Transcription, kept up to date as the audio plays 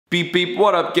Beep beep,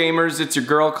 what up gamers? It's your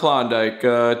girl Klondike.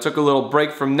 Took a little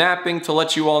break from napping to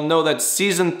let you all know that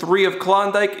season 3 of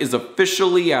Klondike is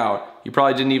officially out. You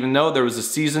probably didn't even know there was a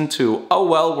season 2. Oh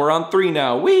well, we're on 3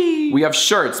 now, whee! We have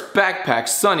shirts, backpacks,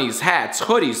 sunnies, hats,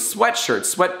 hoodies,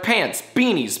 sweatshirts, sweatpants,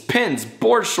 beanies, pins,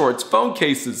 board shorts, phone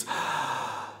cases.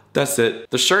 That's it.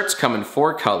 The shirts come in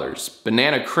 4 colors.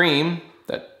 Banana cream,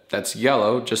 that's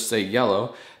yellow, just say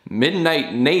yellow.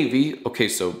 Midnight navy, okay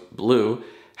so blue.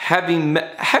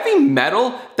 Heavy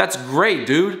metal? That's gray,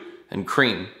 dude. And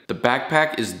cream. The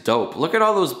backpack is dope. Look at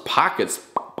all those pockets.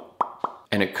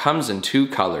 And it comes in 2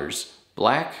 colors.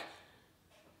 Black.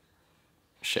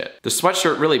 Shit. The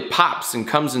sweatshirt really pops and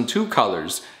comes in 2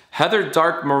 colors. Heather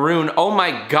dark maroon. Oh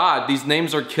my god, these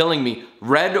names are killing me.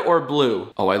 Red or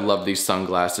blue. Oh, I love these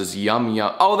sunglasses. Yum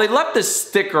yum. Oh, they left this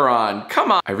sticker on.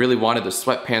 Come on. I really wanted the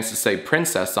sweatpants to say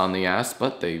princess on the ass,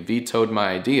 but they vetoed my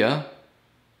idea.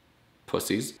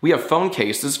 Pussies. We have phone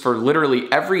cases for literally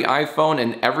every iPhone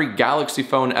and every Galaxy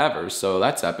phone ever, so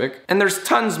that's epic. And there's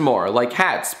tons more, like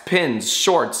hats, pins,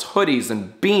 shorts, hoodies,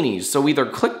 and beanies, so either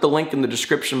click the link in the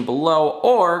description below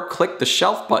or click the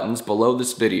shelf buttons below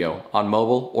this video on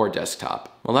mobile or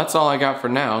desktop. Well, that's all I got for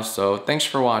now, so thanks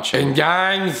for watching. And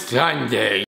on Sunday.